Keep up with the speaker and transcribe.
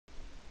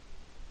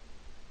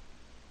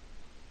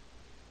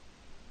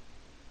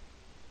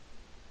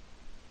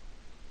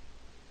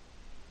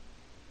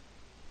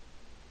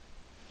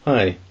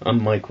Hi,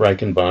 I'm Mike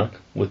Reichenbach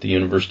with the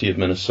University of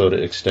Minnesota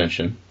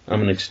Extension.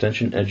 I'm an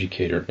extension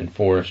educator in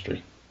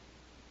forestry.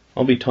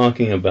 I'll be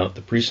talking about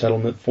the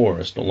pre-settlement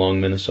forest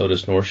along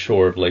Minnesota's north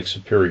shore of Lake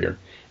Superior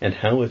and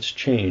how it's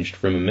changed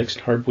from a mixed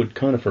hardwood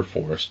conifer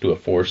forest to a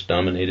forest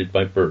dominated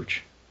by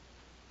birch.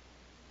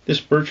 This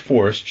birch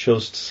forest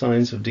shows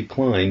signs of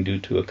decline due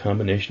to a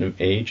combination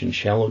of age and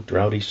shallow,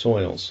 droughty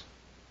soils.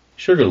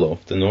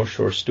 Sugarloaf, the North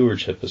Shore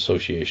Stewardship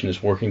Association,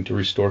 is working to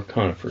restore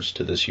conifers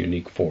to this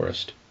unique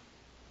forest.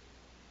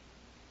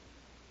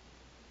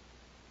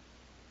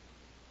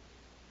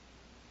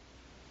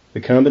 The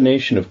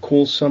combination of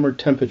cool summer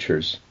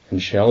temperatures and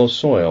shallow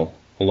soil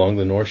along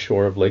the north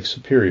shore of Lake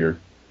Superior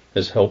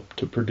has helped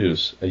to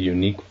produce a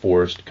unique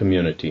forest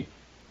community.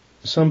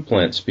 Some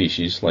plant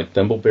species like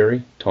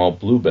thimbleberry, tall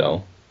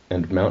bluebell,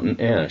 and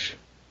mountain ash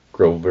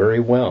grow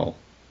very well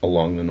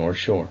along the north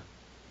shore.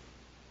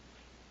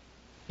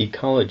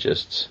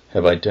 Ecologists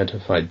have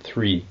identified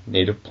 3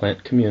 native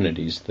plant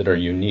communities that are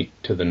unique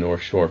to the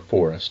North Shore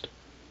forest: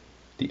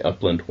 the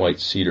upland white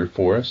cedar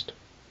forest,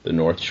 the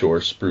North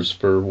Shore spruce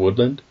fir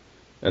woodland,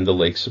 and the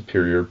Lake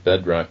Superior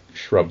bedrock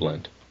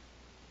shrubland.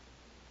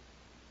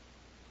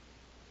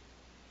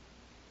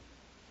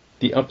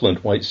 The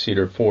upland white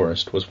cedar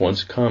forest was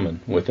once common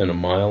within a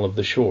mile of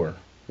the shore,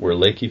 where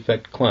lake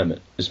effect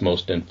climate is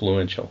most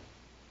influential.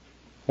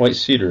 White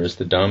cedar is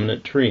the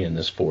dominant tree in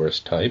this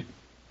forest type.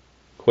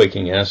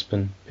 Quaking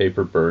aspen,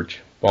 paper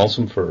birch,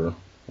 balsam fir,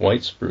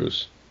 white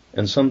spruce,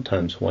 and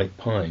sometimes white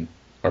pine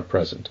are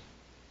present.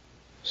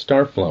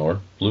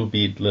 Starflower, blue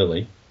bead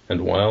lily,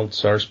 and wild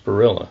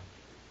sarsaparilla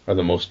are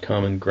the most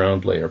common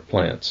ground layer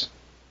plants.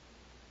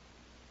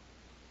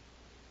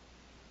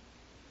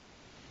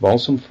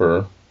 Balsam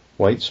fir,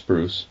 white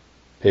spruce,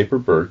 paper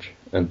birch,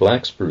 and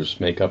black spruce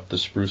make up the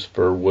spruce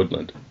fir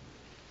woodland.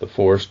 The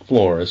forest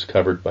floor is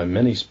covered by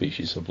many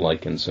species of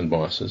lichens and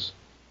mosses.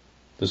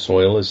 The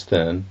soil is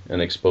thin,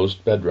 and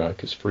exposed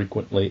bedrock is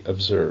frequently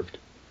observed.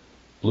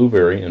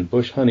 Blueberry and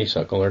bush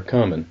honeysuckle are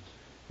common,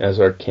 as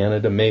are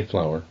Canada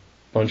mayflower,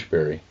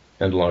 bunchberry,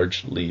 and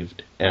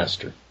large-leaved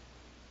aster.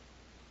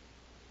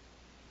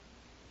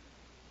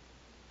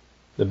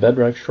 The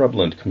bedrock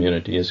shrubland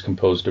community is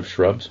composed of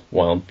shrubs,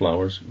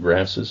 wildflowers,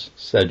 grasses,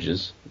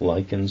 sedges,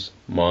 lichens,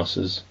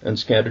 mosses, and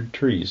scattered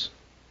trees.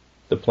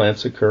 The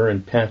plants occur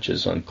in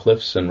patches on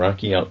cliffs and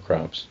rocky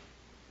outcrops.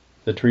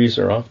 The trees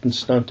are often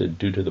stunted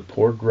due to the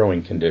poor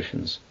growing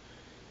conditions.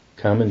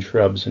 Common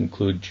shrubs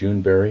include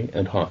juneberry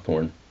and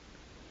hawthorn.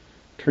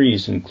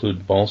 Trees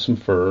include balsam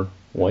fir,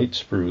 white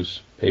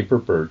spruce, paper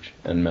birch,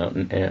 and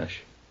mountain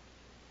ash.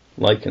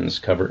 Lichens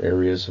cover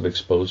areas of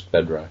exposed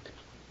bedrock.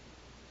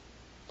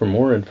 For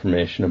more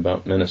information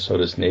about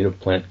Minnesota's native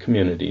plant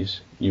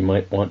communities, you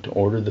might want to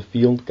order the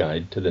field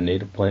guide to the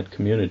native plant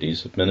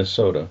communities of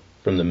Minnesota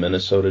from the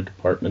Minnesota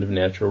Department of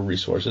Natural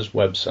Resources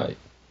website.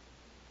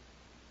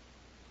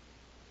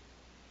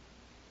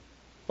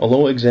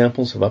 Although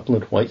examples of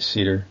upland white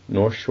cedar,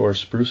 North Shore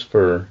spruce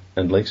fir,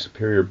 and Lake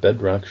Superior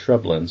bedrock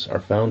shrublands are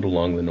found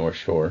along the North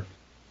Shore,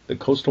 the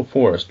coastal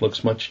forest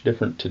looks much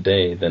different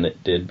today than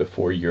it did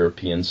before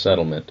European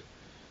settlement.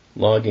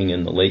 Logging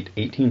in the late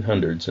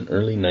 1800s and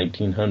early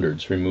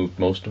 1900s removed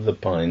most of the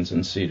pines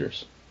and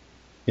cedars.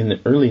 In the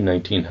early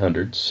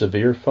 1900s,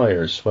 severe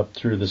fires swept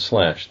through the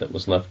slash that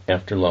was left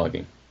after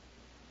logging.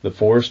 The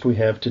forest we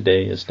have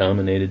today is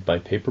dominated by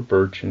paper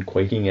birch and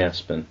quaking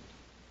aspen.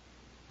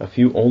 A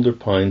few older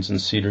pines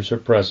and cedars are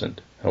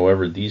present,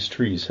 however these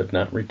trees have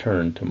not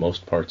returned to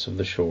most parts of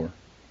the shore.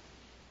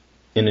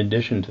 In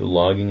addition to the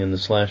logging and the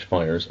slash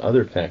fires,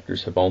 other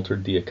factors have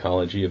altered the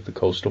ecology of the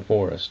coastal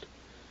forest.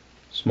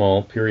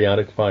 Small,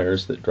 periodic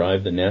fires that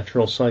drive the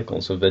natural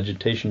cycles of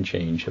vegetation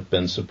change have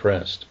been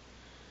suppressed.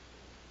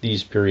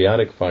 These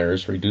periodic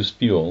fires reduce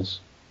fuels,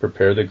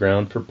 prepare the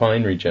ground for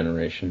pine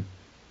regeneration,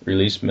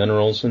 release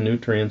minerals and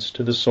nutrients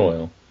to the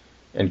soil,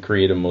 and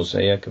create a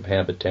mosaic of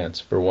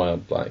habitats for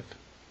wildlife.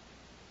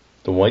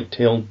 The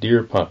white-tailed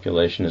deer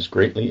population has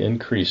greatly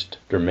increased,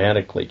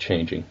 dramatically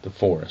changing the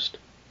forest.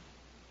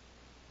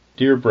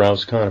 Deer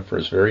browse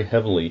conifers very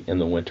heavily in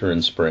the winter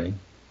and spring.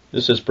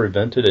 This has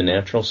prevented a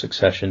natural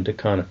succession to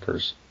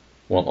conifers.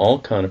 While all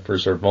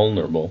conifers are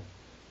vulnerable,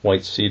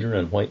 white cedar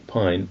and white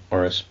pine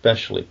are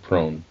especially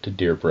prone to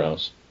deer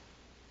browse.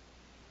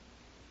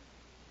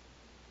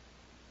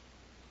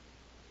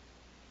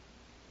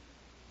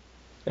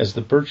 As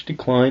the birch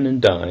decline and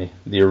die,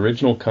 the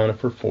original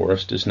conifer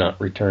forest is not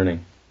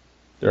returning.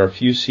 There are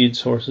few seed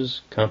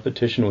sources,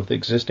 competition with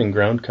existing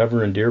ground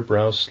cover and deer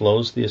browse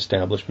slows the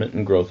establishment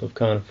and growth of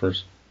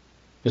conifers.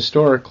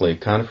 Historically,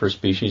 conifer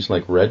species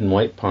like red and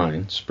white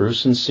pine,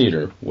 spruce and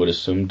cedar would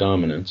assume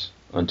dominance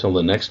until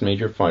the next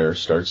major fire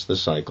starts the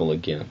cycle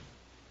again.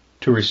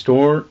 To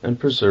restore and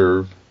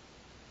preserve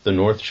the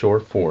North Shore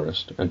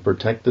forest and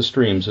protect the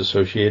streams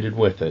associated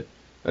with it,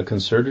 a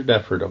concerted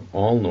effort of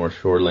all North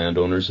Shore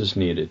landowners is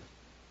needed.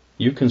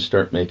 You can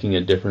start making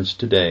a difference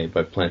today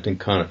by planting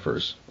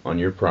conifers on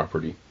your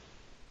property.